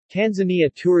Tanzania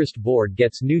Tourist Board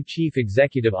gets new Chief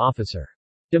Executive Officer.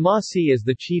 Damasi is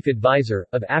the Chief Advisor,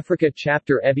 of Africa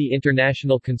Chapter EBI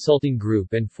International Consulting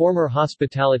Group and former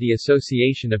Hospitality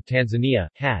Association of Tanzania,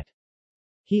 HAT.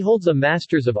 He holds a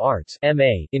Masters of Arts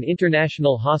 (MA) in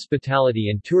International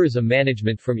Hospitality and Tourism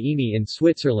Management from IMI in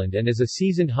Switzerland and is a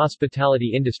seasoned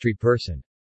hospitality industry person.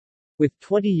 With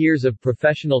 20 years of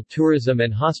professional tourism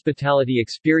and hospitality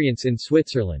experience in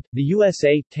Switzerland, the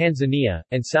USA, Tanzania,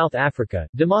 and South Africa,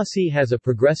 Damasi has a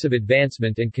progressive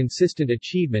advancement and consistent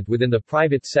achievement within the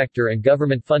private sector and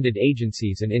government-funded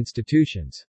agencies and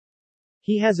institutions.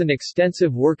 He has an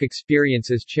extensive work experience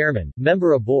as chairman,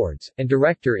 member of boards, and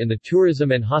director in the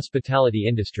tourism and hospitality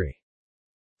industry.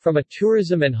 From a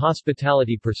tourism and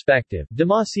hospitality perspective,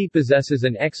 Damasi possesses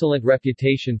an excellent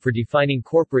reputation for defining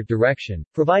corporate direction,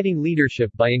 providing leadership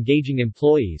by engaging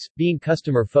employees, being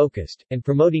customer-focused, and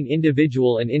promoting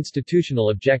individual and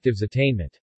institutional objectives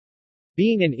attainment.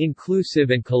 Being an inclusive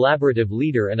and collaborative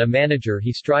leader and a manager,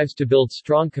 he strives to build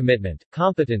strong commitment,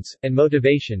 competence, and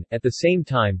motivation, at the same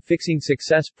time fixing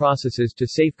success processes to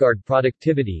safeguard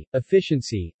productivity,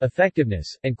 efficiency, effectiveness,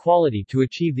 and quality to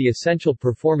achieve the essential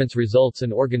performance results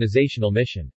and organizational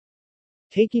mission.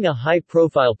 Taking a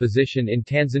high-profile position in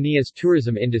Tanzania's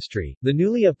tourism industry, the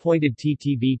newly appointed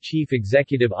TTB Chief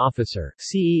Executive Officer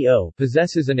 (CEO)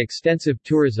 possesses an extensive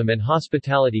tourism and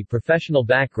hospitality professional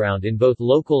background in both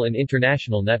local and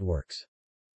international networks.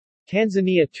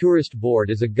 Tanzania Tourist Board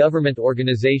is a government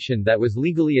organization that was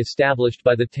legally established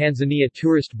by the Tanzania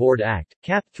Tourist Board Act,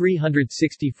 Cap.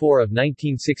 364 of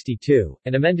 1962,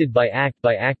 and amended by Act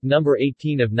No.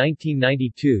 18 of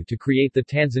 1992 to create the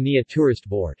Tanzania Tourist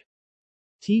Board.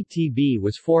 TTB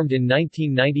was formed in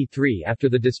 1993 after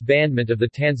the disbandment of the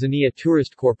Tanzania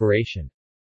Tourist Corporation.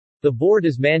 The board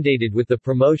is mandated with the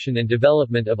promotion and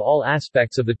development of all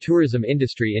aspects of the tourism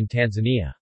industry in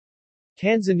Tanzania.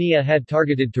 Tanzania had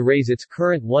targeted to raise its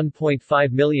current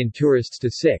 1.5 million tourists to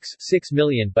 6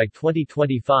 million by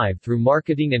 2025 through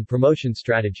marketing and promotion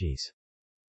strategies.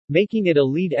 Making it a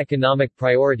lead economic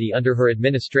priority under her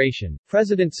administration,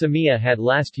 President Samia had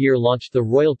last year launched the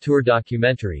Royal Tour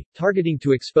documentary, targeting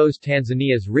to expose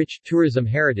Tanzania's rich tourism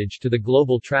heritage to the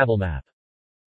global travel map.